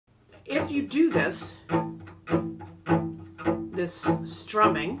if you do this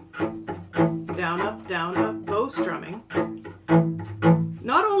strumming, down, up, bow strumming,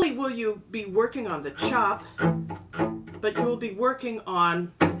 not only will you be working on the chop, but you'll be working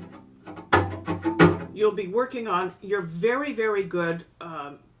on your very, very good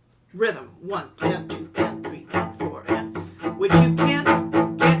rhythm. 1 and 2 and 3 and 4 and, which you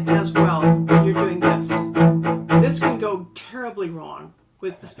can't get as well when you're doing this. This can go terribly wrong,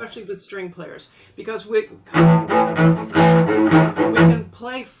 especially with string players, because we can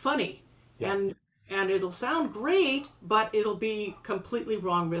play funny, and it'll sound great, but it'll be completely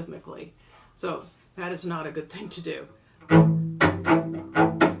wrong rhythmically. So that is not a good thing to do.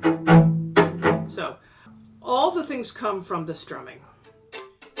 So all the things come from the strumming.